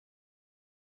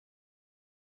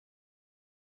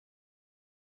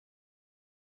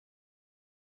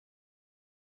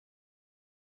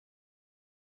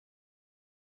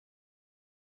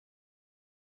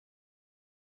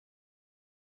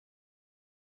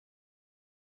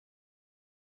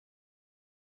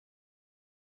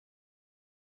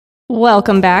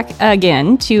Welcome back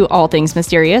again to All Things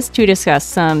Mysterious to discuss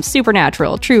some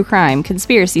supernatural, true crime,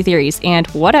 conspiracy theories, and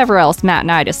whatever else Matt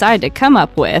and I decide to come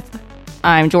up with.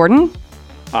 I'm Jordan.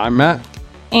 I'm Matt.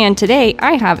 And today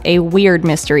I have a weird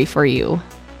mystery for you.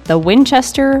 The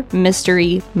Winchester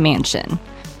Mystery Mansion.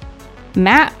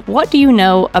 Matt, what do you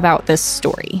know about this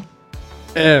story?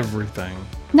 Everything.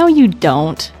 No, you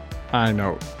don't. I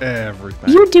know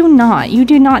everything. You do not. You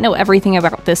do not know everything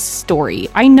about this story.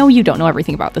 I know you don't know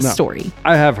everything about this story.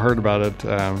 I have heard about it.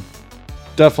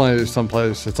 Definitely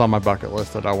someplace it's on my bucket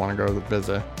list that I want to go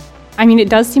visit. I mean, it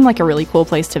does seem like a really cool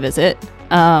place to visit.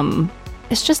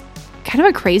 It's just kind of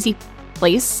a crazy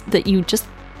place that you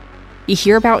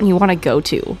hear about and you want to go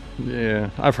to.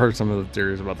 Yeah, I've heard some of the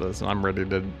theories about this, and I'm ready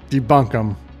to debunk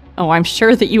them. Oh, I'm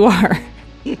sure that you are.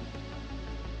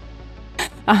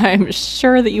 I'm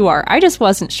sure that you are. I just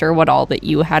wasn't sure what all that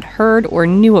you had heard or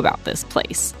knew about this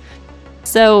place.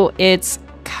 So it's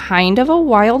kind of a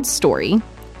wild story.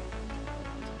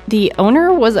 The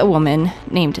owner was a woman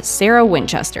named Sarah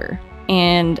Winchester,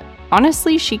 and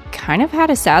honestly, she kind of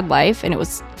had a sad life, and it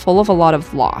was full of a lot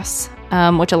of loss,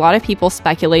 which a lot of people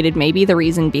speculated may be the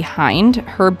reason behind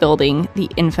her building the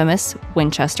infamous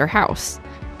Winchester house.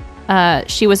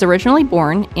 She was originally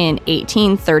born in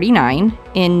 1839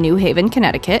 in New Haven,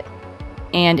 Connecticut,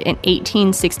 and in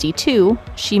 1862,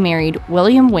 she married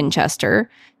William Winchester,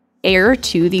 heir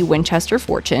to the Winchester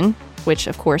fortune, which,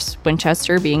 of course,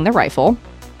 Winchester being the rifle.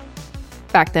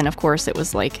 Back then, of course, it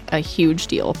was like a huge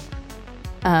deal.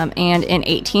 And in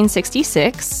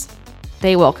 1866,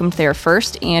 they welcomed their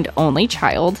first and only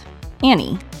child,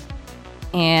 Annie.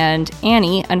 And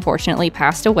Annie, unfortunately,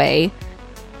 passed away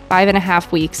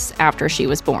 5.5 weeks after she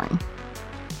was born.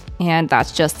 And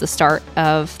that's just the start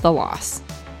of the loss.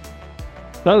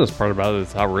 The saddest part about it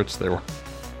is how rich they were.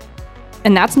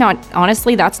 And that's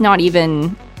not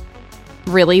even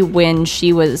really when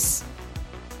she was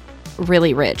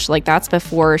really rich. Like, that's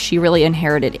before she really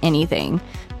inherited anything.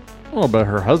 Well, but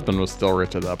her husband was still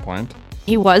rich at that point.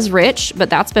 He was rich, but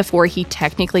that's before he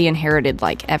technically inherited,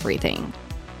 like, everything.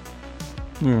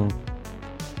 Hmm.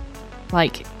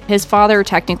 Like, his father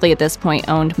technically at this point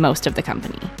owned most of the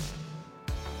company.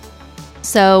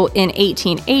 So in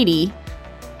 1880,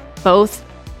 both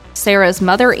Sarah's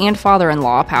mother and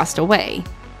father-in-law passed away,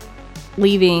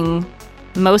 leaving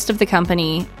most of the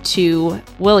company to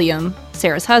William,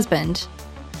 Sarah's husband,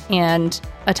 and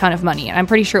a ton of money. And I'm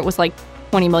pretty sure it was like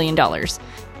 $20 million.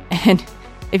 And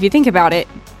if you think about it,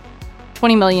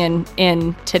 $20 million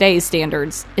in today's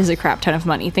standards is a crap ton of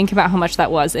money. Think about how much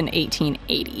that was in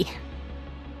 1880.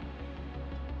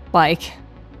 Like,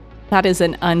 that is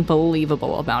an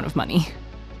unbelievable amount of money.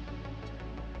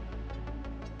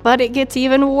 But it gets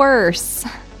even worse.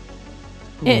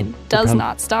 It does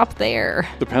not stop there.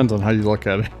 Depends on how you look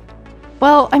at it.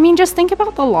 Well, I mean, just think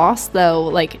about the loss, though.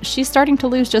 Like, she's starting to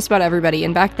lose just about everybody,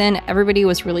 and back then, everybody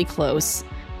was really close.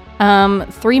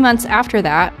 3 months after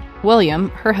that, William,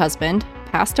 her husband,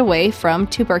 passed away from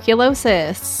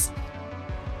tuberculosis,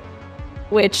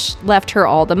 which left her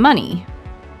all the money.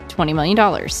 $20 million,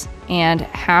 and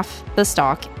half the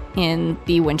stock in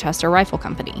the Winchester Rifle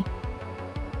Company.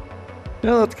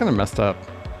 Yeah, that's kind of messed up.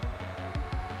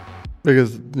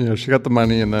 Because, she got the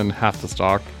money and then half the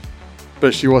stock,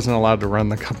 but she wasn't allowed to run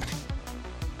the company.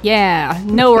 Yeah,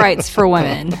 no rights for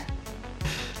women.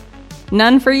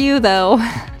 None for you, though.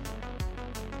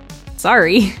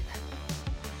 Sorry.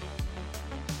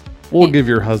 We'll give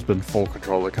your husband full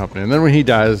control of the company, and then when he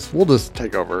dies, we'll just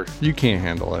take over. You can't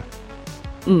handle it.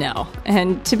 No.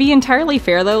 And to be entirely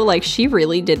fair, though, like, she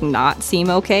really did not seem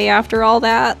okay after all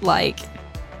that. Like,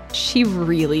 she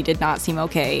really did not seem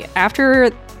okay. After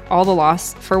all the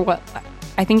loss, for what,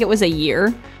 I think it was a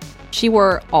year, she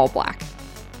wore all black.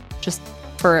 Just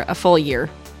for a full year.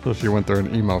 So she went through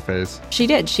an emo phase. She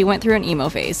did. She went through an emo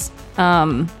phase.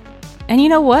 And you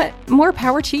know what? More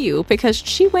power to you, because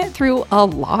she went through a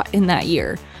lot in that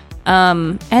year.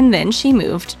 And then she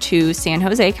moved to San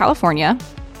Jose, California,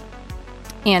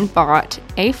 and bought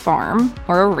a farm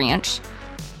or a ranch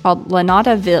called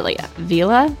Lanada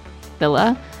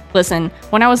Villa. Listen,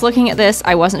 when I was looking at this,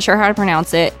 I wasn't sure how to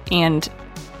pronounce it, and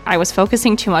I was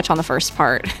focusing too much on the first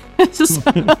part.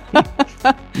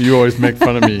 You always make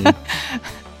fun of me. I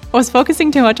was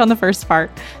focusing too much on the first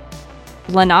part.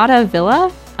 Lanada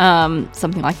Villa,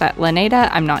 something like that. Lanada,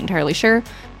 I'm not entirely sure.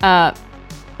 But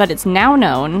it's now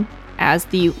known as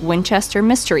the Winchester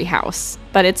Mystery House,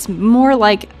 but it's more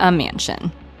like a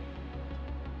mansion.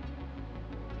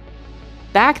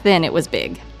 Back then, it was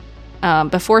big,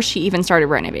 before she even started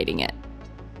renovating it.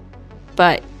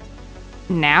 But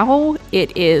now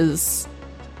it is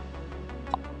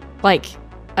like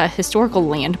a historical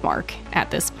landmark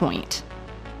at this point.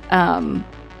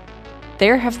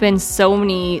 There have been so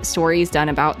many stories done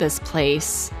about this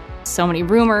place, so many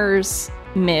rumors,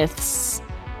 myths,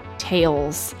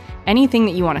 tales, anything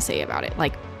that you want to say about it.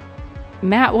 Like,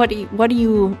 Matt, what do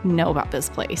you know about this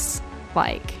place?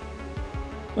 Like,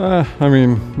 I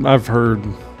mean, I've heard a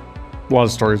lot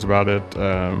of stories about it.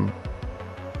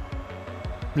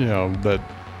 You know, that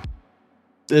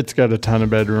it's got a ton of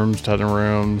bedrooms, ton of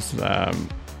rooms, a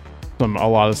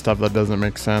lot of stuff that doesn't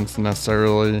make sense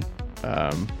necessarily.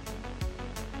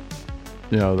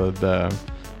 You know, a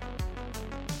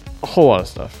whole lot of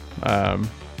stuff.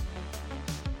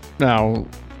 Now,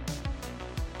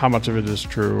 how much of it is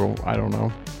true, I don't know,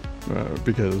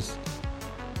 because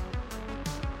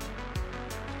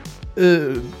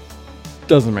it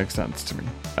doesn't make sense to me.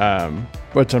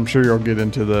 Which I'm sure you'll get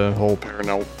into the whole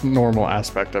paranormal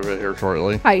aspect of it here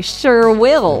shortly. I sure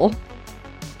will.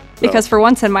 Because for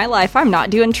once in my life, I'm not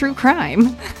doing true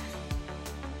crime.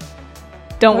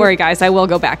 Don't worry, guys. I will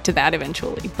go back to that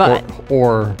eventually. But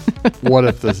or what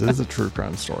if this is a true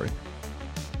crime story?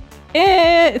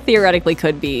 It theoretically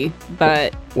could be,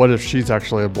 but... What if she's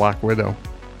actually a Black Widow?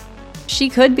 She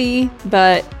could be,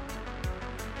 but...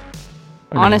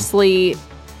 honestly...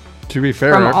 To be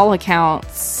fair... From all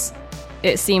accounts,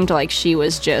 it seemed like she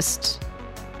was just...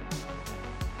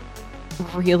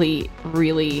 really,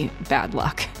 really bad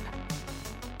luck.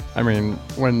 I mean,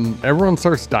 when everyone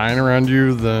starts dying around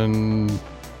you, then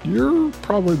you're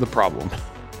probably the problem.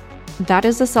 That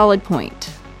is a solid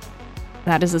point.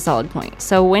 That is a solid point.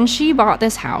 So when she bought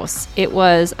this house, it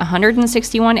was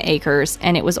 161 acres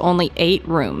and it was only 8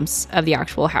 rooms of the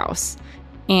actual house.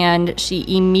 And she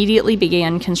immediately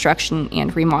began construction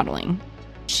and remodeling.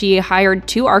 She hired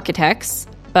 2 architects,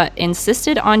 but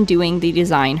insisted on doing the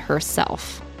design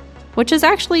herself, which is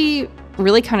actually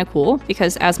really kind of cool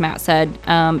because, as Matt said,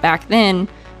 back then,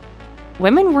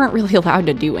 women weren't really allowed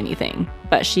to do anything,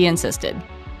 but she insisted.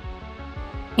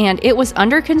 And it was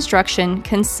under construction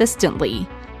consistently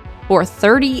for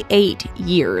 38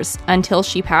 years until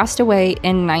she passed away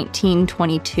in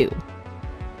 1922.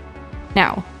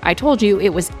 Now, I told you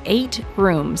it was 8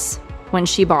 rooms when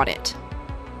she bought it.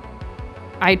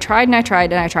 I tried and I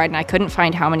tried and I tried and I couldn't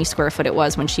find how many square foot it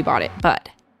was when she bought it, but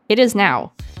it is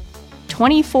now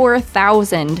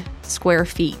 24,000 square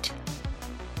feet.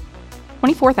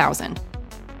 24,000.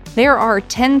 There are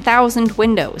 10,000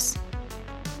 windows,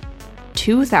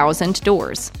 2,000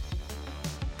 doors,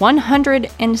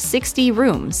 160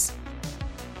 rooms,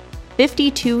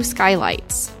 52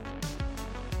 skylights,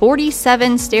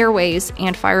 47 stairways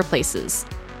and fireplaces,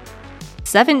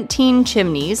 17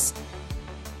 chimneys,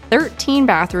 13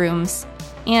 bathrooms,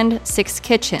 and 6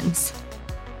 kitchens.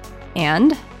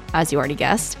 And, as you already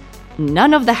guessed,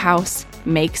 none of the house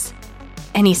makes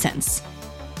any sense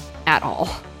at all.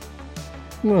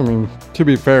 Well, I mean, to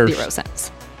be fair, 0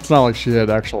 sense. It's not like she had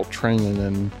actual training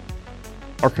in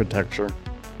architecture.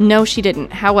 No, she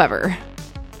didn't. However,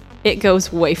 it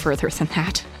goes way further than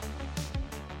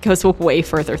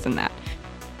that.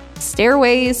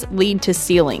 Stairways lead to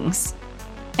ceilings,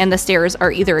 and the stairs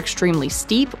are either extremely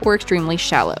steep or extremely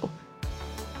shallow.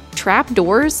 Trap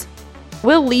doors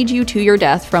will lead you to your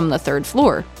death from the 3rd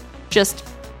floor. Just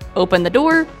open the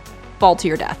door, fall to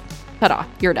your death. Ta-da,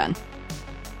 you're done.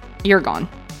 You're gone.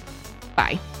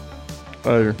 Bye.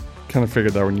 I kind of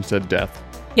figured that when you said death.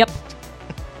 Yep.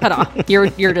 Ta-da,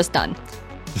 you're just done.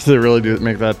 Does it really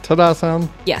make that ta-da sound?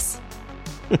 Yes.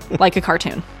 Like a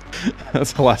cartoon.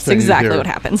 That's the last thing That's exactly you hear. what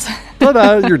happens.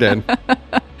 Ta-da, you're dead.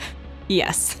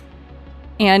 Yes.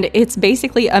 And it's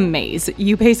basically a maze.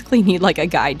 You basically need like a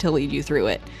guide to lead you through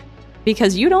it.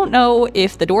 Because you don't know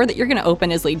if the door that you're going to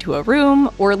open is lead to a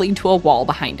room or lead to a wall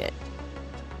behind it.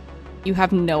 You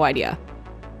have no idea.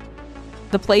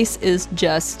 The place is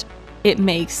just, it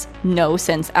makes no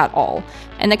sense at all.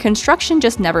 And the construction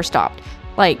just never stopped.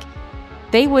 Like,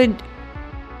 they would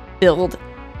build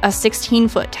a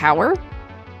 16-foot tower,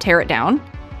 tear it down,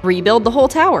 rebuild the whole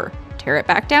tower, tear it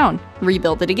back down,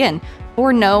 rebuild it again,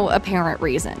 for no apparent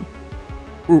reason.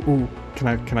 Ooh.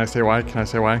 Can I say why?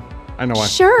 I know why.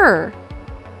 Sure.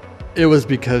 It was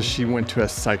because she went to a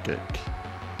psychic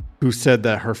who said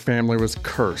that her family was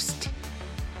cursed.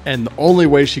 And the only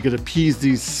way she could appease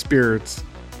these spirits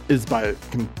is by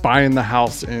buying the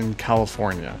house in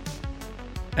California.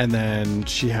 And then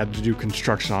she had to do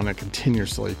construction on it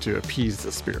continuously to appease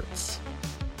the spirits.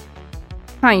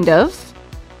 Kind of.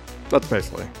 That's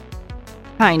basically.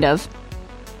 Kind of.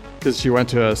 Because she went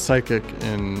to a psychic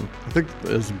in, I think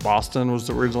Boston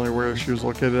was originally where she was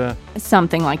located at.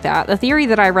 Something like that. The theory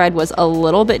that I read was a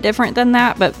little bit different than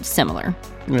that, but similar.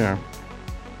 Yeah.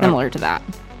 Similar to that.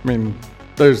 I mean,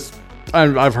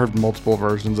 I've heard multiple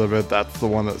versions of it. That's the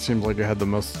one that seems like it had the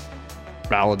most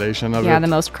validation of it. Yeah, the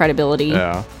most credibility.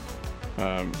 Yeah.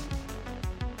 I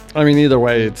mean, either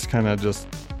way, it's kind of just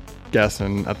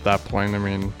guessing at that point. I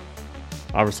mean,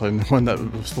 obviously, no one that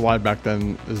was alive back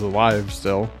then is alive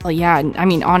still. Well, yeah. I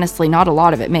mean, honestly, not a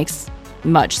lot of it makes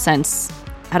much sense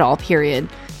at all, period.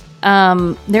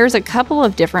 There's a couple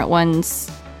of different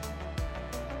ones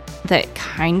that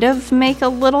kind of make a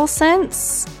little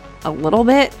sense. A little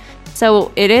bit.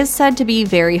 So it is said to be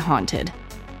very haunted.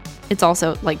 It's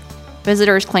also like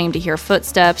visitors claim to hear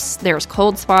footsteps. There's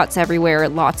cold spots everywhere,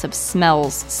 lots of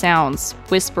smells, sounds,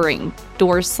 whispering,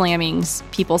 doors slammings.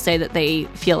 People say that they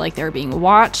feel like they're being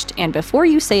watched. And before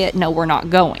you say it, no, we're not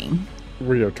going.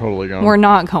 We are totally going. We're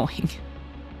not going.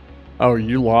 Oh,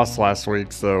 you lost last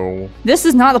week, so... This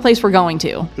is not the place we're going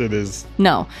to. It is.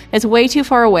 No, it's way too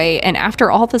far away. And after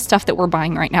all the stuff that we're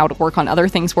buying right now to work on other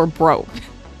things, we're broke.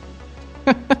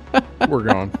 We're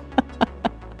going.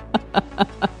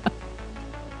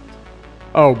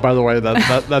 Oh, by the way,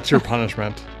 that's your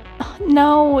punishment.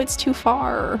 No, it's too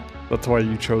far. That's why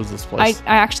you chose this place.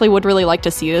 I actually would really like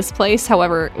to see this place.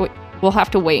 However, we'll have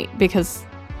to wait because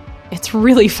it's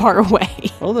really far away.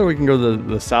 Well, then we can go to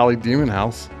the Sally Demon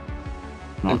House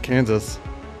in Kansas.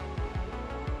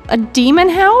 A demon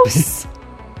house?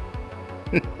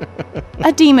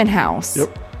 A demon house?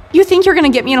 Yep. You think you're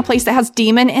going to get me in a place that has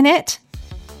demon in it?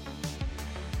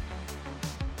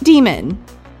 Demon.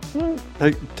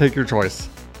 Take your choice.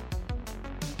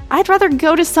 I'd rather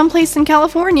go to someplace in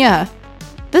California.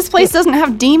 This place doesn't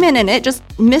have demon in it, just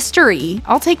mystery.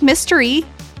 I'll take mystery.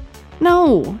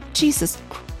 No. Jesus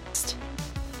Christ.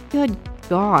 Good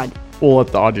God. We'll let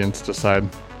the audience decide.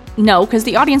 No, because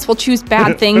the audience will choose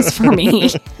bad things for me.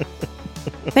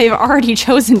 They've already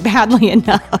chosen badly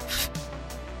enough.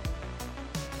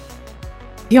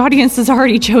 The audience has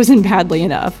already chosen badly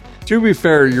enough. To be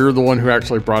fair, you're the one who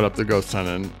actually brought up the ghost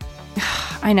hunting.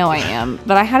 I know I am,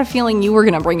 but I had a feeling you were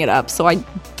going to bring it up, so I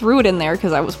threw it in there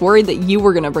because I was worried that you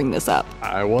were going to bring this up.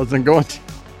 I wasn't going to.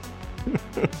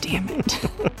 Damn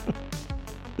it.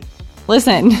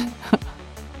 Listen, I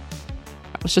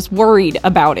was just worried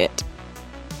about it.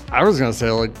 I was going to say,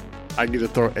 like, I get to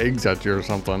throw eggs at you or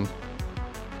something.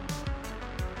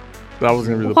 That was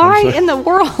going to be the punishment. Why in the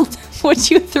world would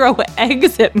you throw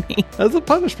eggs at me? As a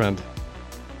punishment.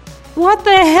 What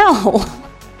the hell?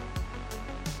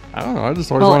 I don't know. I just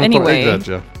always want to throw eggs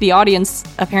at you. The audience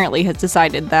apparently has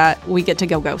decided that we get to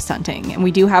go ghost hunting, and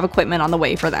we do have equipment on the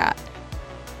way for that.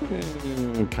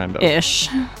 Kind of. Ish.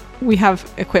 We have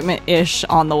equipment-ish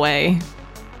on the way.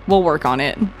 We'll work on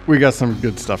it. We got some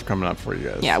good stuff coming up for you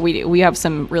guys. Yeah, we do. We have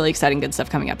some really exciting good stuff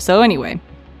coming up. So anyway,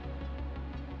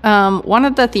 one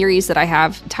of the theories that I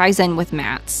have ties in with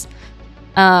Matt's.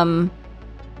 And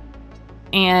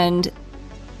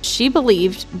she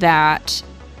believed that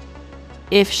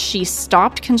if she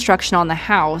stopped construction on the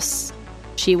house,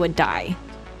 she would die.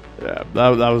 Yeah,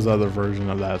 that was the other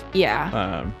version of that.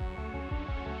 Yeah.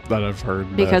 That I've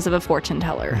heard. Because of a fortune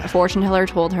teller. A fortune teller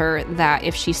told her that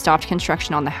if she stopped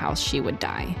construction on the house, she would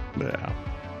die. Yeah.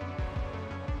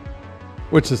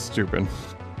 Which is stupid.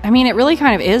 I mean, it really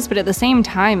kind of is, but at the same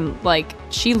time, like,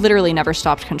 she literally never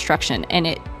stopped construction, and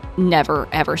it never,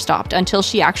 ever stopped until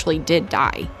she actually did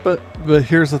die. But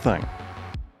here's the thing.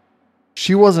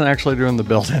 She wasn't actually doing the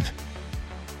building.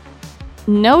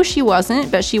 No, she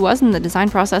wasn't, but she was in the design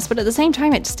process. But at the same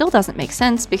time, it still doesn't make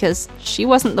sense because she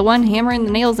wasn't the one hammering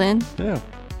the nails in. Yeah.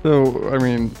 So, I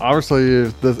mean,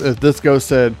 obviously, if this ghost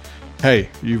said, hey,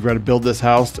 you've got to build this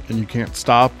house and you can't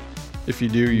stop. If you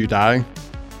do, you die.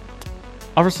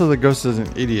 Obviously, the ghost is an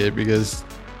idiot because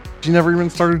she never even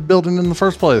started building in the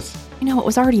first place. You know, it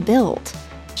was already built.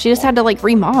 She just had to, like,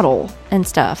 remodel and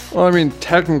stuff. Well, I mean,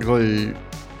 technically,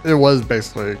 it was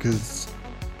basically because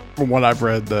from what I've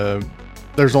read,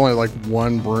 there's only like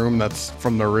one room that's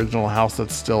from the original house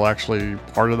that's still actually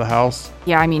part of the house.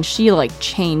 Yeah, I mean, she like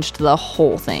changed the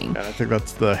whole thing. And I think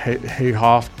that's the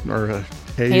hayloft or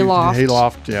hayloft.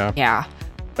 Hayloft, yeah. Yeah.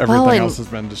 Everything else has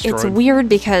been destroyed. It's weird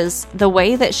because the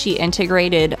way that she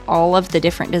integrated all of the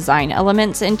different design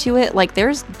elements into it, like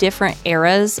there's different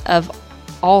eras of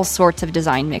all sorts of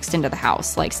design mixed into the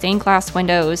house, like stained glass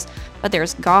windows, but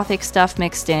there's Gothic stuff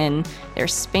mixed in,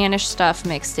 there's Spanish stuff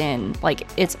mixed in, like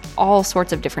it's all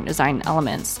sorts of different design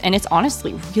elements, and it's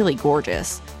honestly really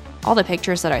gorgeous. All the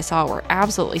pictures that I saw were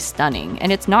absolutely stunning,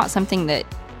 and it's not something that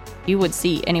you would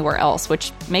see anywhere else,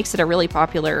 which makes it a really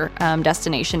popular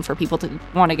destination for people to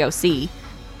want to go see.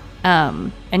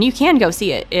 And you can go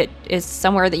see it. It is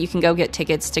somewhere that you can go get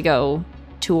tickets to go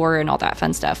tour and all that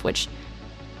fun stuff, which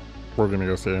we're going to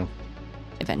go see.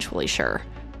 Eventually, sure.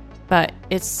 But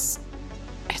it's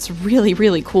it's really,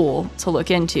 really cool to look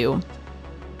into.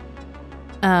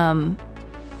 But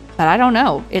I don't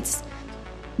know.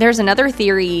 There's another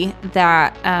theory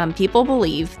that people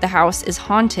believe the house is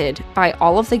haunted by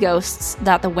all of the ghosts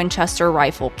that the Winchester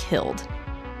rifle killed.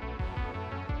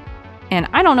 And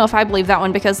I don't know if I believe that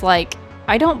one because, like,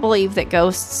 I don't believe that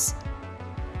ghosts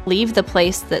leave the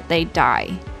place that they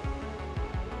die.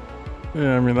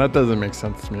 Yeah, I mean, that doesn't make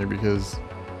sense to me because,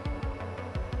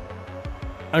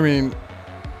 I mean,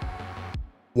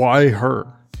 why her?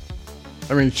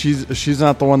 I mean, she's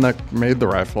not the one that made the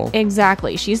rifle.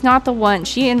 Exactly. She's not the one.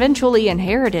 She eventually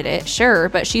inherited it, sure,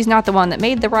 but she's not the one that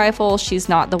made the rifle. She's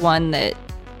not the one that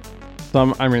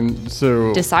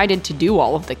decided to do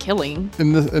all of the killing.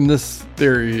 In this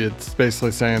theory, it's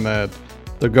basically saying that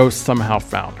the ghost somehow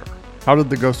found her. How did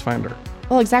the ghost find her?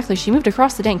 Well, exactly. She moved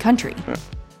across the dang country. Yeah.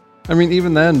 I mean,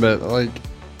 even then, but like,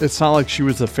 it's not like she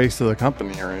was the face of the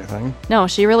company or anything. No,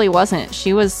 she really wasn't.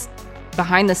 She was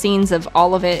behind the scenes of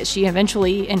all of it. She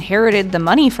eventually inherited the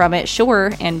money from it,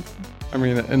 sure, and I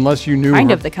mean, unless you knew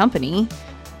of the company.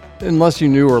 Unless you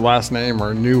knew her last name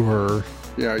or knew her,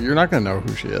 you're not going to know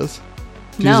who she is.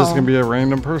 She's just going to be a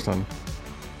random person.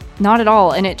 Not at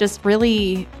all. And it just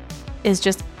really is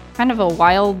just kind of a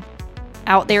wild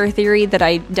out there theory that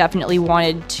I definitely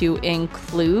wanted to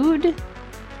include,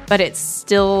 but it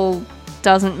still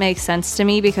doesn't make sense to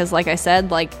me because, like I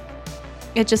said, like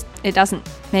it doesn't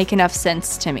make enough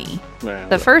sense to me. Yeah,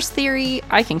 the first theory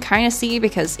I can kind of see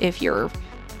because if you're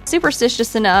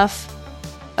superstitious enough,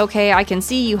 okay, I can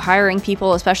see you hiring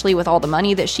people, especially with all the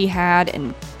money that she had,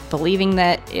 and believing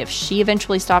that if she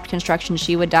eventually stopped construction,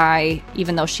 she would die,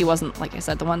 even though she wasn't, like I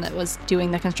said, the one that was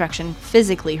doing the construction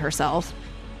physically herself.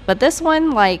 But this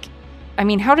one, like, I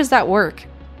mean, how does that work?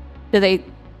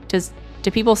 Do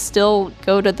people still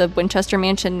go to the Winchester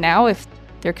mansion now if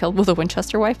they're killed with a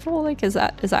Winchester rifle? Like, is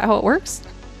that how it works?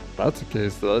 That's the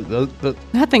case.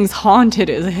 That thing's haunted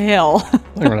as hell.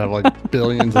 They're gonna have like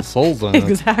billions of souls in it.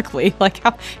 Exactly. Like,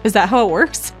 is that how it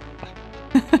works?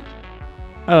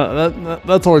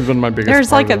 That's always been my biggest.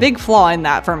 There's like a big flaw in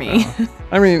that for me.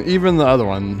 I mean, even the other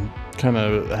one kind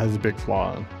of has a big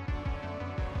flaw.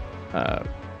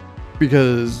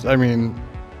 Because I mean,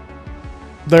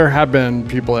 there have been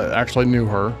people that actually knew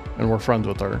her and were friends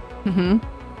with her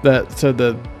that said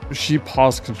that she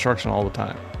paused construction all the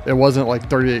time. It wasn't like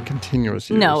 38 continuous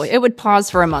years. No, it would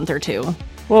pause for a month or two.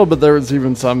 Well, but there was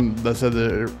even some that said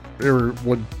that it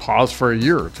would pause for a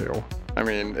year or two. I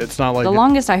mean, it's not like... The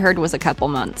longest I heard was a couple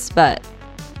months, but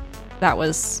that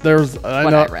was what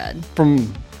I read.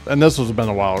 And this was been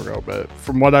a while ago, but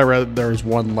from what I read, there was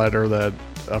one letter that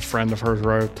a friend of hers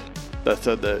wrote that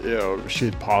said that, she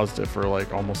had paused it for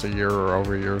like almost a year or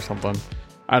over a year or something.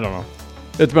 I don't know.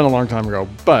 It's been a long time ago,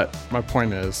 but my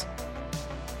point is,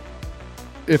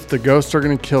 if the ghosts are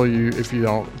going to kill you if you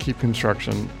don't keep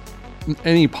construction,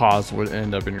 any pause would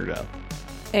end up in your death.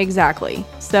 Exactly.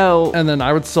 So, and then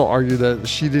I would still argue that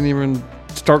she didn't even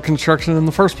start construction in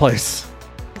the first place.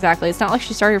 Exactly. It's not like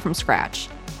she started from scratch.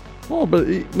 Well, but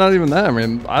not even that. I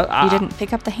mean, you didn't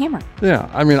pick up the hammer. Yeah.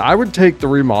 I mean, I would take the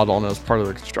remodeling as part of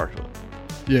the construction.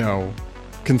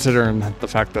 Considering the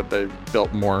fact that they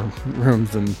built more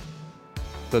rooms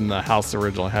than the house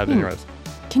originally had anyways.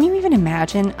 Can you even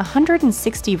imagine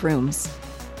 160 rooms?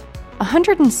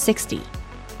 160.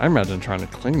 I imagine trying to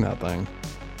clean that thing.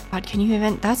 God, can you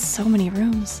even? That's so many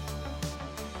rooms.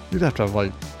 You'd have to have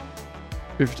like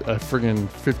a friggin'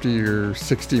 50 or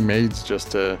 60 maids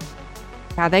just to...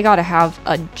 Yeah, they got to have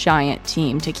a giant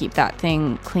team to keep that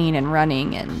thing clean and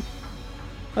running. And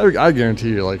I guarantee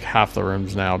you like half the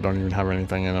rooms now don't even have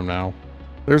anything in them now.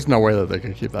 There's no way that they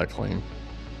could keep that clean.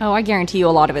 Oh, I guarantee you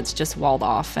a lot of it's just walled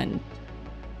off and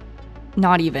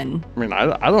not even... I mean, I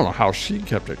don't know how she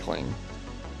kept it clean.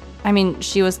 I mean,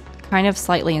 she was kind of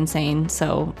slightly insane,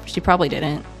 so she probably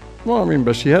didn't. Well, I mean,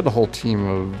 but she had a whole team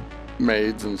of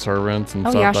maids and servants and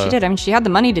stuff. Oh, yeah, she did. I mean, she had the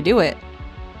money to do it.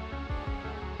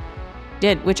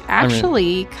 Which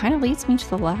actually kind of leads me to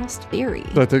the last theory.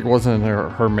 I think wasn't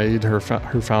her maid who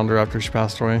found her after she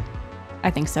passed away?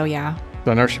 I think so, yeah.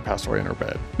 I know she passed away in her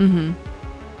bed. Mm-hmm.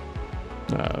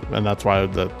 And that's why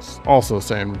that's also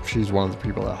saying she's one of the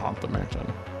people that haunt the mansion.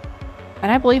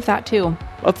 And I believe that too.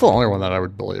 That's the only one that I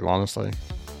would believe, honestly.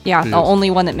 Yeah, the only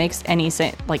one that makes any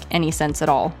sense at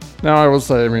all. Now, I will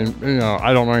say, I mean,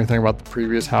 I don't know anything about the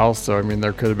previous house, so I mean,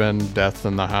 there could have been deaths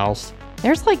in the house.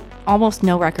 There's like almost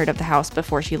no record of the house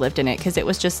before she lived in it because it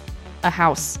was just a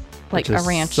house, like a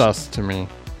ranch. Sus to me.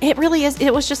 It really is.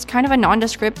 It was just kind of a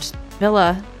nondescript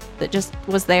villa that just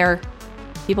was there.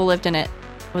 People lived in it.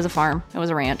 It was a farm. It was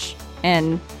a ranch.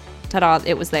 And ta-da,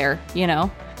 it was there,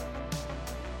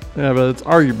 Yeah, but it's It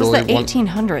was arguably the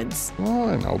 1800s. Well,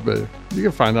 I know, but you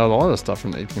can find out a lot of stuff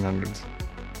from the 1800s.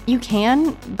 You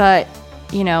can, but,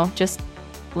 just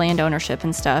land ownership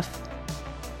and stuff.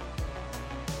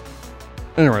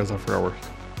 Anyways, I forgot where.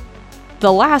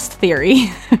 The last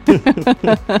theory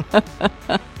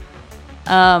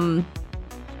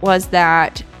was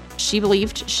that she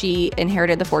believed she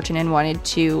inherited the fortune and wanted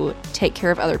to take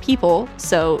care of other people.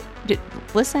 So,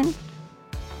 listen.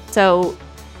 So,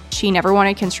 she never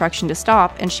wanted construction to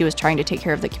stop, and she was trying to take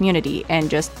care of the community and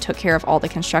just took care of all the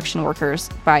construction workers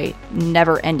by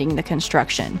never ending the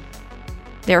construction.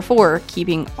 Therefore,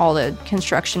 keeping all the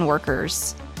construction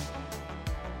workers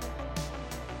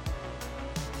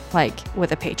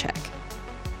with a paycheck.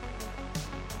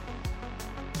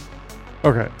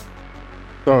 Okay.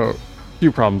 So, a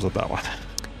few problems with that one.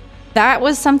 That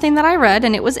was something that I read,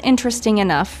 and it was interesting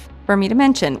enough for me to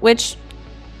mention, which,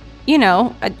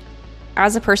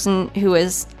 as a person who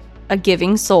is a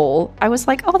giving soul, I was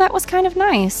like, oh, that was kind of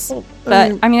nice. Well,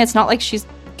 but, it's not like she's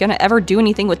going to ever do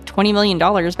anything with $20 million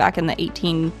back in the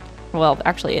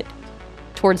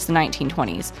towards the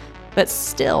 1920s. But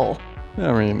still.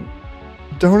 Yeah,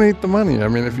 donate the money.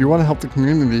 If you want to help the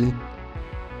community,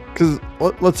 because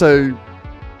let's say,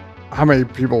 how many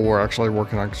people were actually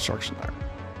working on construction there?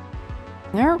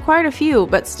 There are quite a few,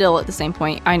 but still at the same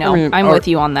point, I know. I'm with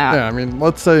you on that. Yeah,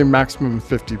 let's say maximum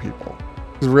 50 people.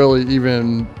 Because really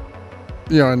even,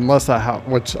 unless that house,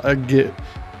 which I get,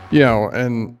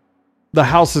 and the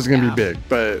house is going to be big,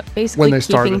 but basically when they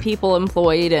keeping people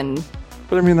employed and...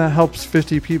 But that helps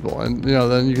 50 people. And,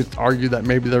 then you could argue that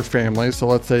maybe they're families. So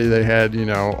let's say they had,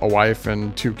 a wife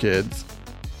and 2 kids.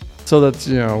 So that's,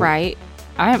 Right.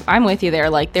 I'm with you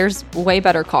there. There's way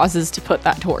better causes to put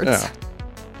that towards.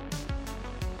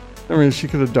 Yeah. She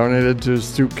could have donated to a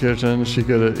soup kitchen. She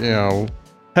could have,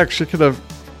 heck, she could have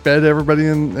fed everybody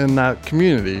in that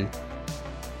community.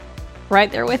 Right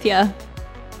there with you.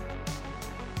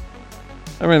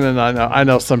 And I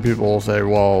know some people will say,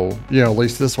 well, at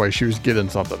least this way she was getting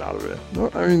something out of it. No,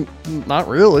 not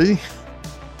really. It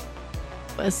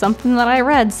was something that I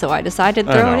read, so I decided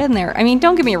to throw it in there.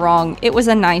 Don't get me wrong. It was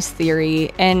a nice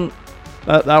theory, and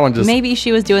that one just... Maybe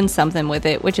she was doing something with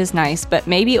it, which is nice, but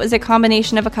maybe it was a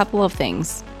combination of a couple of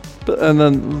things. And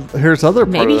then here's the other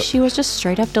part. Maybe she was just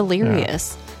straight up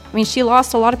delirious. Yeah. She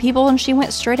lost a lot of people, and she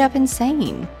went straight up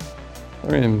insane.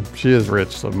 She is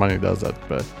rich, so money does that,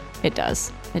 but... It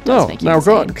does. It does make you insane. Now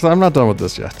go on, because I'm not done with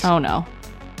this yet. Oh, no.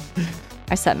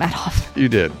 I set Matt off. You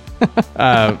did.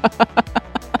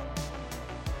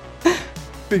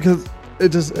 Because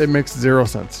it makes zero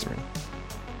sense to me.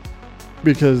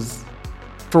 Because,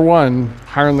 for one,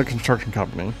 hiring the construction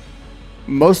company,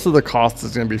 most of the cost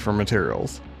is going to be for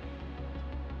materials.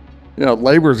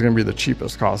 Labor is going to be the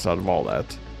cheapest cost out of all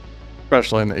that,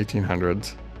 especially in the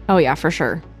 1800s. Oh, yeah, for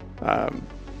sure.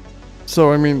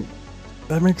 So,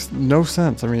 that makes no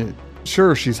sense.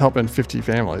 Sure, she's helping 50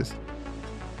 families.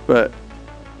 But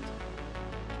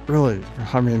really,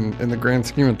 in the grand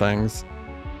scheme of things,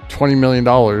 $20 million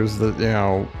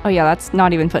that, Oh, yeah, that's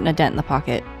not even putting a dent in the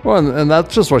pocket. Well, and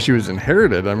that's just what she was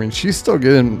inherited. She's still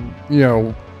getting,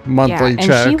 monthly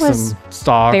checks she was and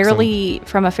stocks.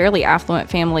 From a fairly affluent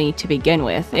family to begin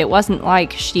with. It wasn't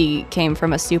like she came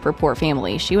from a super poor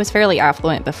family. She was fairly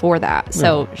affluent before that.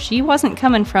 So she wasn't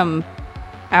coming from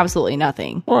absolutely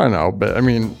nothing. Well, I know, but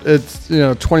it's,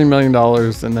 $20 million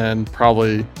and then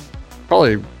probably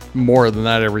more than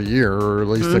that every year, or at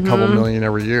least a couple million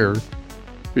every year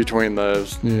between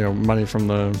the, money from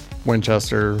the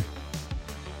Winchester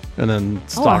and then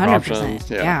stock options.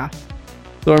 Yeah.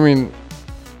 So,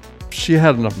 she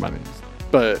had enough money,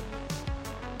 but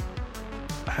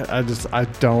I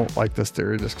don't like this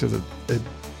theory just because it.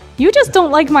 You just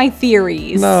don't like my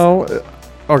theories. No.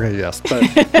 Okay, yes,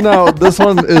 but no, this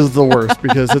one is the worst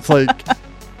because it's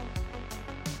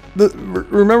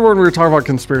remember when we were talking about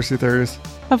conspiracy theories?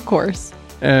 Of course.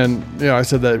 And, I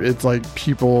said that it's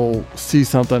people see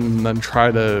something and then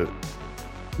try to,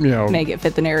 make it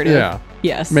fit the narrative. Yeah.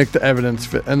 Yes. Make the evidence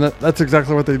fit. And that's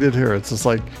exactly what they did here. It's just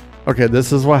okay,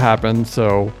 this is what happened.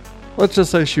 So let's just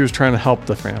say she was trying to help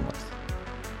the families.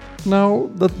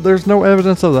 No, there's no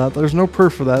evidence of that. There's no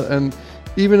proof of that. And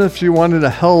even if she wanted to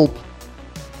help,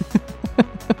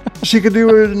 she could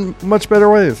do it in much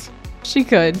better ways. She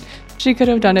could. She could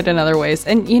have done it in other ways.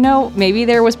 And, maybe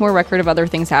there was more record of other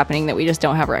things happening that we just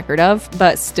don't have record of.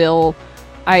 But still,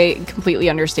 I completely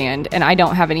understand. And I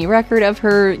don't have any record of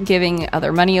her giving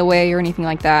other money away or anything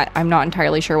like that. I'm not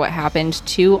entirely sure what happened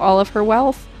to all of her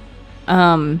wealth.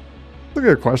 That's a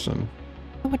good question.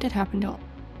 What did happen to all?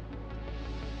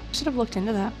 I should have looked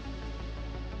into that.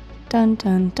 Dun,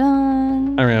 dun,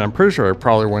 dun. I mean, I'm pretty sure it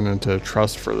probably went into a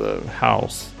trust for the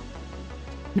house.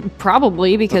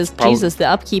 Probably, because Jesus, the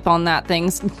upkeep on that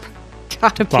thing's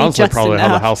gotta be Honestly, just probably enough.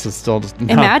 how the house is still just not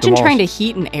Imagine demolished. trying to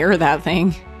heat and air that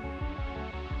thing.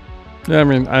 Yeah, I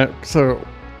mean, so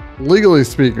legally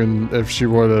speaking, if she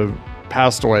would have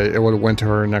passed away, it would have went to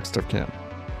her next of kin.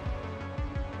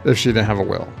 If she didn't have a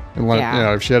will. And when, Yeah. you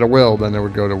know, if she had a will, then it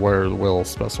would go to where the will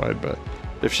specified. But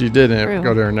if she didn't, it would True.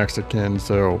 go to her next of kin.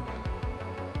 So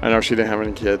I know she didn't have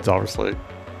any kids, obviously.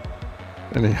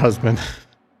 Any husband.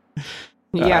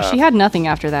 Yeah, she had nothing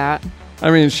after that.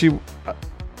 I mean,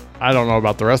 I don't know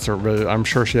about the rest of her, but I'm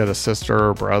sure she had a sister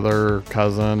or brother or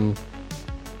cousin.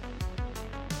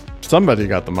 Somebody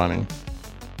got the money.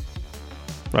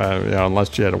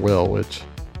 Unless she had a will, which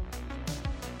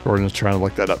Jordan's trying to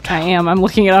look that up. I am. I'm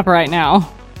looking it up right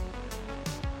now.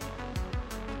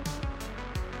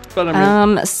 But I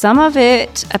mean, Some of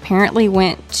it apparently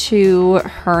went to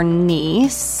her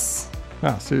niece.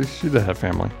 see, she did have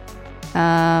family.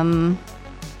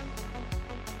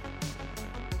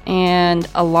 And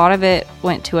a lot of it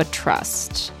went to a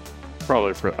trust.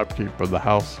 Probably for upkeep of the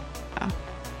house. Yeah.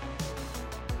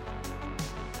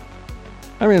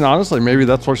 I mean, honestly, maybe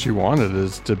that's what she wanted,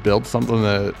 is to build something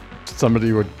that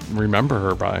somebody would remember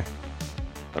her by.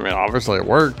 I mean, obviously it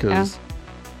worked because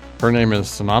her name is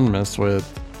synonymous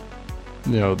with,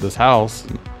 this house.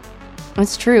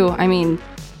 It's true. I mean,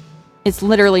 it's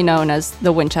literally known as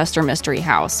the Winchester Mystery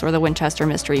House or the Winchester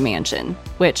Mystery Mansion,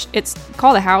 which it's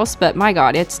called a house, but my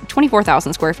God, it's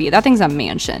 24,000 square feet. That thing's a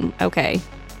mansion. Okay.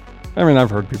 I mean, I've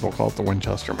heard people call it the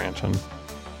Winchester Mansion.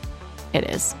 It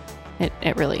is.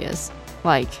 It really is.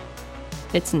 Like,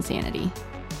 it's insanity.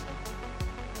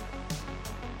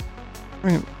 I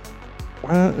mean,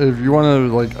 if you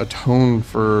want to atone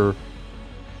for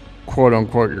quote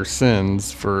unquote your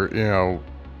sins for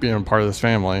being a part of this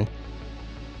family,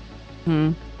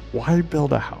 why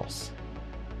build a house?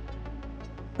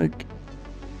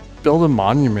 Build a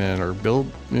monument or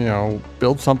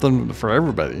build something for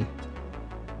everybody.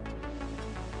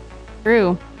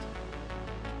 True.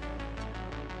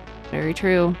 Very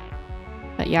true.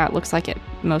 But yeah, it looks like it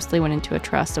mostly went into a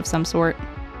trust of some sort.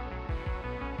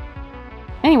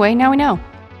 Anyway, now we know.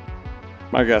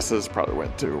 My guess is probably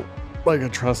went to a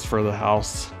trust for the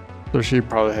house. So she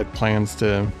probably had plans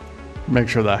to make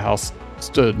sure that house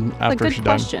stood after That's a she good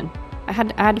died. question. I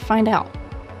had to find out.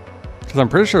 Because I'm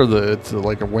pretty sure that it's a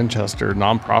Winchester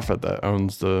nonprofit that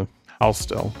owns the house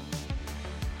still.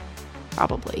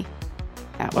 Probably.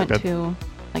 That Like went to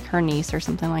her niece or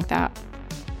something like that.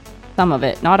 Some of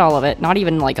it, not all of it, not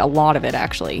even a lot of it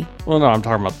actually. Well, no, I'm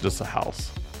talking about just the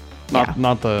house,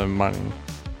 not the money,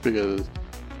 because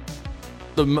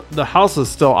the house is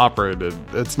still operated.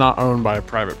 It's not owned by a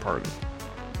private party.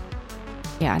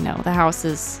 Yeah, no, the house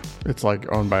is. It's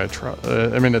owned by a trust.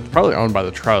 I mean, it's probably owned by the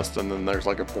trust, and then there's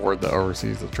a board that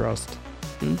oversees the trust.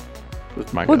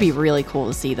 That's my Would guess. be really cool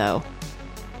to see though.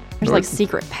 There's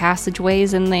secret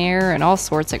passageways in there and all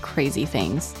sorts of crazy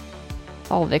things.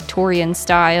 All Victorian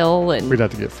style and. We'd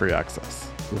have to get free access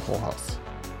to the whole house,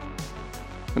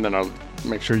 and then I'll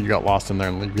make sure you got lost in there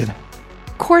and leave you.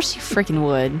 Of course you freaking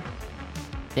would.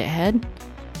 Dithead.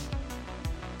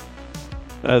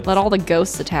 Let all the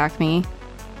ghosts attack me.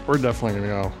 We're definitely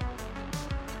gonna go.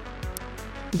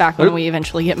 Back when we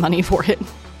eventually get money for it.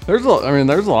 There's a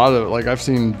lot of I've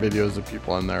seen videos of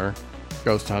people in there,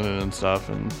 ghost hunting and stuff,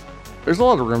 and there's a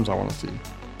lot of rooms I want to see,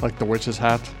 like the witch's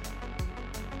hat.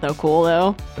 So cool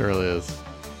though. It really is.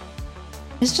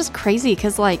 It's just crazy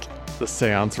because The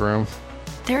seance room.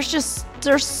 there's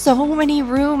so many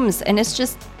rooms and it's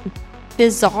just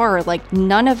bizarre.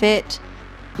 None of it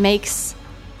makes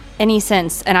any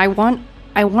sense. And I want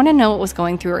to know what was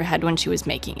going through her head when she was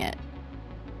making it.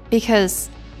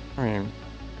 Because I mean,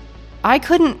 I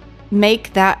couldn't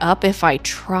make that up if I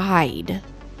tried.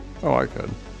 oh, I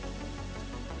could.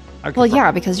 Well,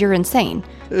 yeah, because you're insane.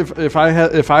 If I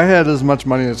had as much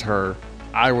money as her,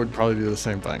 I would probably do the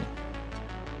same thing.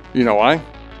 You know why?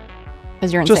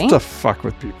 Because you're insane? Just to fuck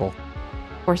with people.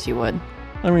 Of course you would.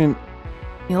 I mean,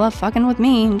 You love fucking with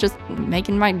me and just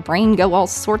making my brain go all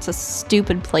sorts of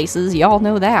stupid places. Y'all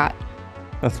know that.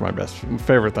 that's my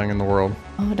favorite thing in the world.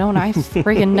 Oh, don't I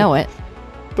friggin' know it.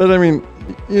 But I mean,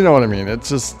 you know what I mean. It's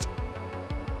just,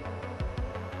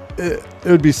 it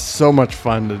would be so much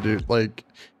fun to do.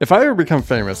 If I ever become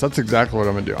famous, that's exactly what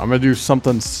I'm gonna do. I'm gonna do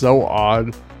something so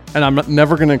odd, and I'm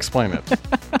never gonna explain it.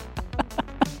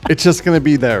 It's just gonna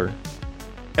be there,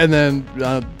 and then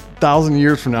 1,000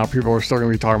 years from now, people are still gonna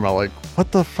be talking about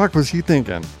what the fuck was he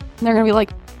thinking? And they're gonna be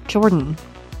like, Jordan,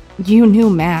 you knew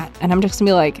Matt. And I'm just gonna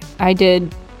be like, I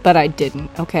did, but I didn't,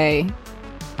 okay?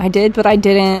 I did, but I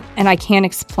didn't, and I can't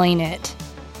explain it.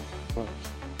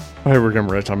 If I ever become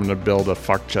rich, I'm going to build a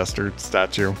fuck Chester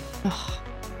statue. Ugh,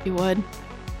 you would. And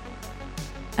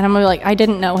I'm going to be like, I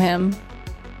didn't know him.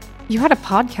 You had a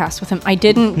podcast with him. I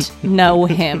didn't know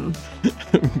him.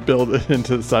 Build it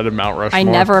into the side of Mount Rushmore. I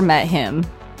never met him.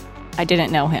 I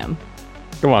didn't know him.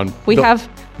 Come on. We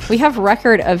have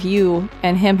record of you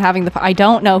and him having the... I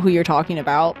don't know who you're talking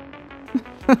about.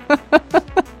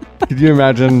 Could you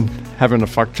imagine having a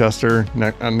fuck Chester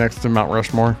next to Mount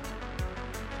Rushmore?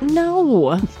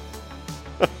 No.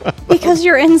 Because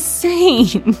you're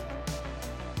insane.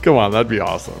 Come on, that'd be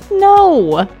awesome.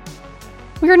 No.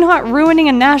 We're not ruining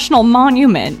a national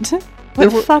monument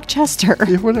with fuck Chester.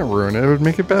 It wouldn't ruin it. It would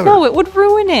make it better. No, it would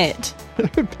ruin it.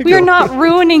 We are not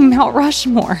ruining Mount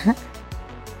Rushmore.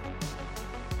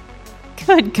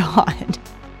 Good God.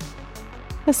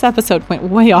 This episode went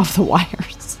way off the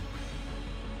wires.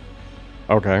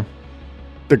 Okay.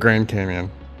 The Grand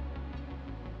Canyon.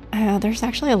 There's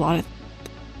actually a lot of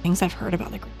things I've heard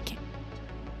about the Grand Canyon.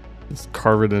 Just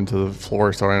carve it into the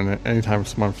floor so anytime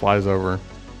someone flies over.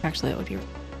 Actually, that would be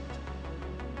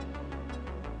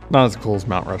not as cool as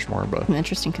Mount Rushmore, but... some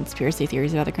interesting conspiracy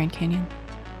theories about the Grand Canyon.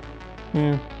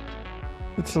 Yeah.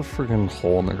 It's a freaking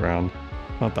hole in the ground.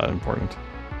 Not that important.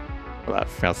 Not that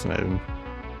fascinating.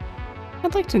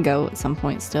 I'd like to go at some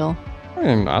point still. I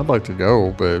mean, I'd like to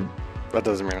go, but that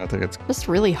doesn't mean I think it's... Just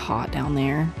really hot down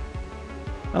there.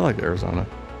 I like Arizona.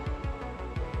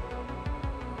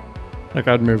 Like,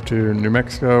 I'd move to New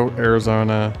Mexico,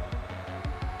 Arizona,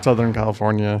 Southern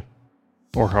California,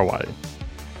 or Hawaii.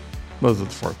 Those are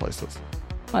the 4 places.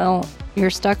 Well, you're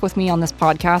stuck with me on this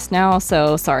podcast now,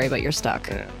 so sorry, but you're stuck.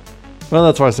 Yeah. Well,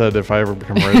 that's why I said if I ever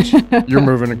become rich, you're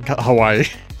moving to Hawaii.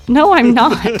 No, I'm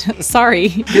not. Sorry.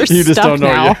 You're you just stuck don't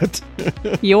know now.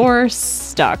 yet. You're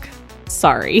stuck.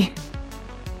 Sorry.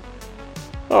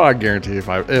 Oh, I guarantee if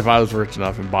I was rich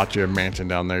enough and bought you a mansion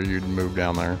down there, you'd move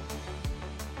down there.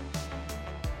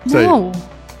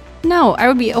 No, I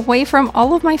would be away from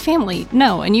all of my family.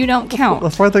 No, and you don't count.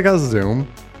 That's why they got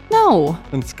Zoom. No.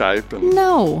 And Skype and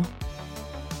No.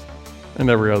 And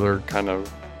every other kind of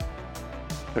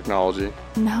technology.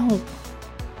 No.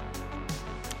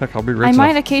 Heck, I'll be rich I enough.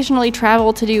 might occasionally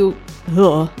travel to do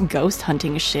ghost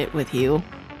hunting shit with you.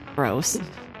 Gross.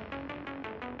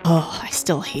 Oh, I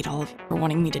still hate all of you for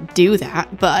wanting me to do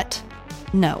that, but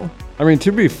no. I mean,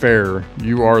 to be fair,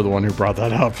 you are the one who brought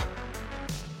that up.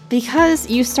 Because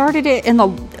you started it in the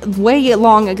way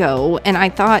long ago, and I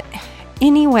thought,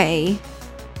 anyway,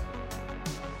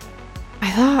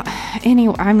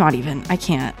 I'm not even, I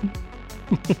can't.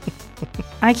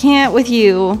 I can't with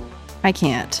you. I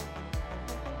can't.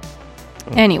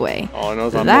 Anyway, All I know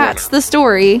is I'm that's the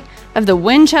story of the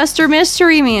Winchester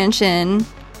Mystery Mansion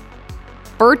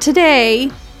for today.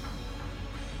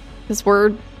 Because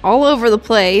we're all over the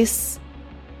place.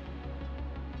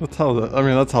 That's how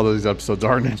these episodes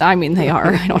are now. I mean, they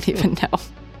are. I don't even know.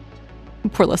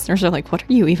 Poor listeners are like, what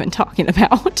are you even talking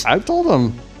about? I told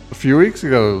them a few weeks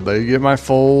ago. They get my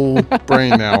full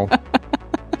brain now.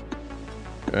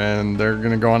 And they're going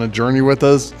to go on a journey with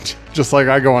us, just like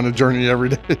I go on a journey every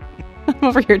day. I'm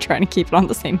over here trying to keep it on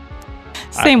the same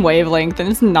wavelength, and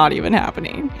it's not even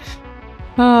happening.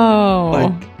 Oh.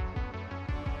 Like,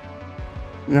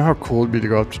 you know how cool it'd be to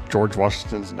go up to George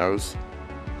Washington's nose?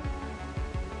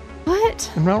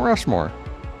 What? In Mount Rushmore.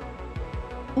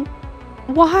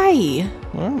 Why?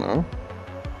 I don't know.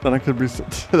 Then I could be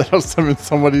that I was in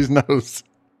somebody's nose.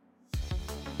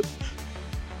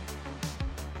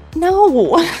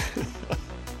 No.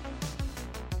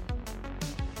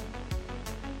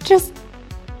 Just...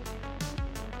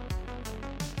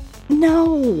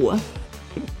 No.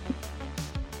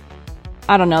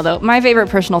 I don't know, though. My favorite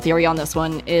personal theory on this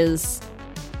one is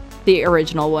the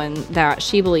original one, that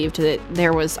she believed that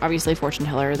there was obviously a fortune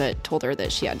teller that told her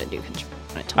that she had to do construction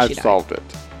until she died. I've solved it.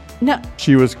 No.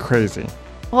 She was crazy.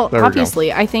 Well, there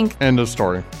obviously, I think... End of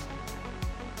story.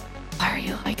 Why are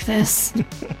you like this?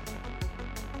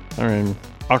 I mean,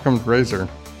 Occam's razor.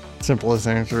 Simplest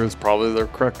answer is probably the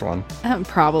correct one.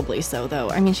 Probably so, though.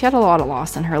 I mean, she had a lot of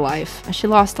loss in her life. She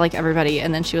lost, like, everybody,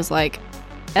 and then she was like,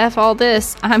 F all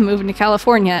this, I'm moving to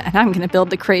California, and I'm going to build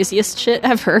the craziest shit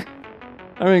ever.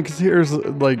 I mean, because here's,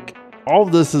 like, all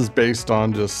of this is based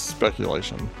on just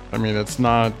speculation. I mean, it's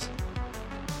not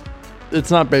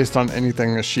based on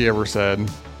anything that she ever said.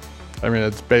 I mean,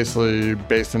 it's basically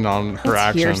based on her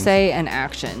actions. Hearsay and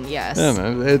action, yes.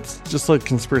 And it's just like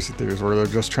conspiracy theories where they're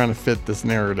just trying to fit this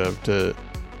narrative to,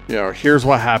 you know, here's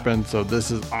what happened, so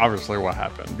this is obviously what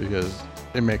happened because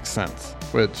it makes sense.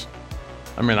 Which,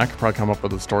 I mean, I could probably come up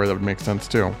with a story that would make sense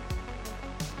too.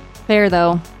 Fair,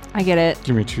 though. I get it.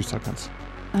 Give me 2 seconds.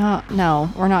 No,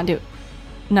 we're not doing...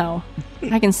 No.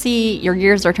 I can see your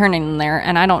gears are turning in there,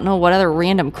 and I don't know what other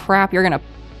random crap you're going to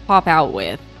pop out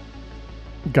with.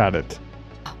 Got it.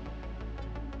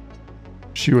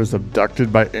 She was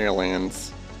abducted by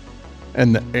aliens,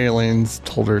 and the aliens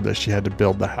told her that she had to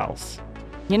build the house.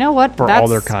 You know what? For all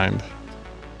their kind.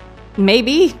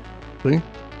 Maybe. See?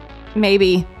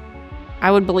 Maybe.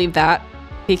 I would believe that,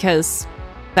 because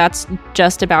that's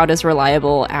just about as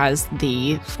reliable as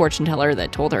the fortune teller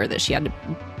that told her that she had to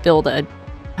build a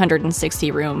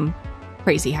 160-room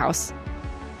crazy house.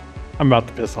 I'm about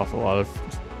to piss off a lot of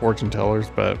fortune tellers,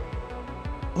 but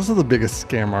those are the biggest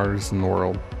scam artists in the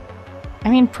world. I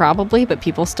mean, probably, but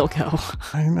people still go.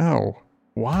 I know.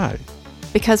 Why?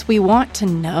 Because we want to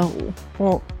know.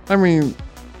 Well, I mean,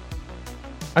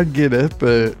 I get it,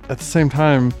 but at the same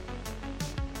time,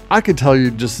 I could tell you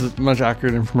just as much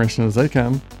accurate information as they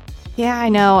can. Yeah, I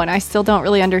know, and I still don't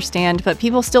really understand, but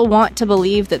people still want to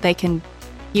believe that they can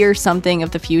hear something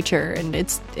of the future, and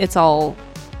it's all...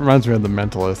 Reminds me of The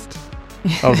Mentalist.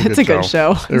 It's a good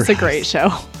show. It's a great show.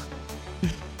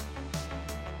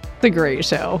 It's a great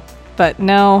show. But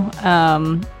no,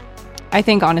 I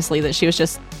think honestly that she was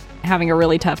just having a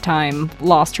really tough time,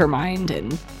 lost her mind,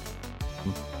 and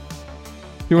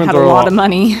had a lot of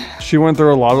money. She went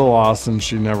through a lot of loss, and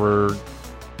she never,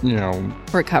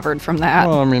 recovered from that.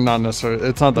 Well, I mean, not necessarily.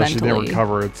 It's not that mentally. She didn't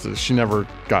recover. It's that she never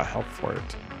got help for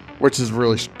it, which is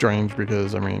really strange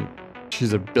because, I mean,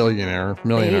 she's a millionaire. The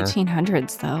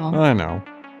 1800s, though. I know.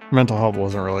 Mental health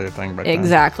wasn't really a thing back then.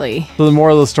 Exactly. So the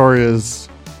moral of the story is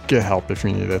get help if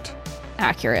you need it.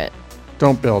 Accurate.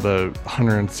 Don't build a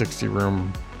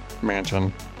 160-room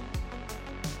mansion.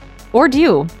 Or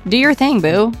do your thing,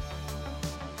 boo.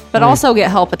 But also get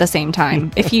help at the same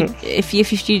time. If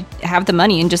you have the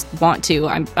money and just want to,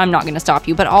 I'm not going to stop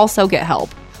you. But also get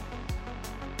help.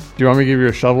 Do you want me to give you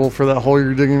a shovel for that hole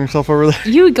you're digging yourself over there?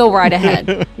 You go right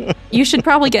ahead. You should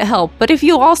probably get help. But if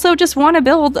you also just want to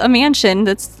build a mansion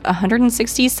that's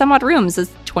 160 some odd rooms,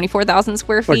 it's 24,000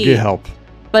 square feet. But get help.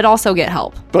 But also get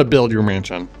help. But build your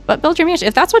mansion.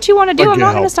 If that's what you want to do, I'm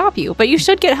not going to stop you. But you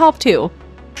should get help too.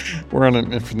 We're on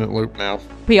an infinite loop now.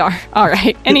 We are. All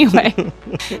right. Anyway,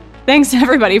 thanks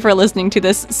everybody for listening to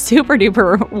this super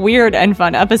duper weird and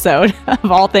fun episode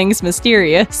of All Things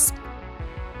Mysterious.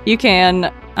 You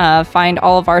can find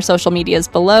all of our social medias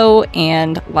below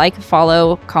and like,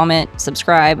 follow, comment,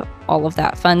 subscribe, all of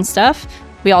that fun stuff.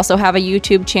 We also have a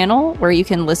YouTube channel where you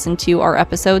can listen to our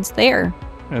episodes there.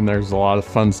 And there's a lot of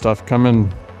fun stuff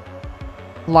coming.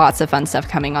 Lots of fun stuff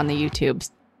coming on the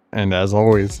YouTubes. And as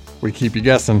always, we keep you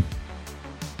guessing.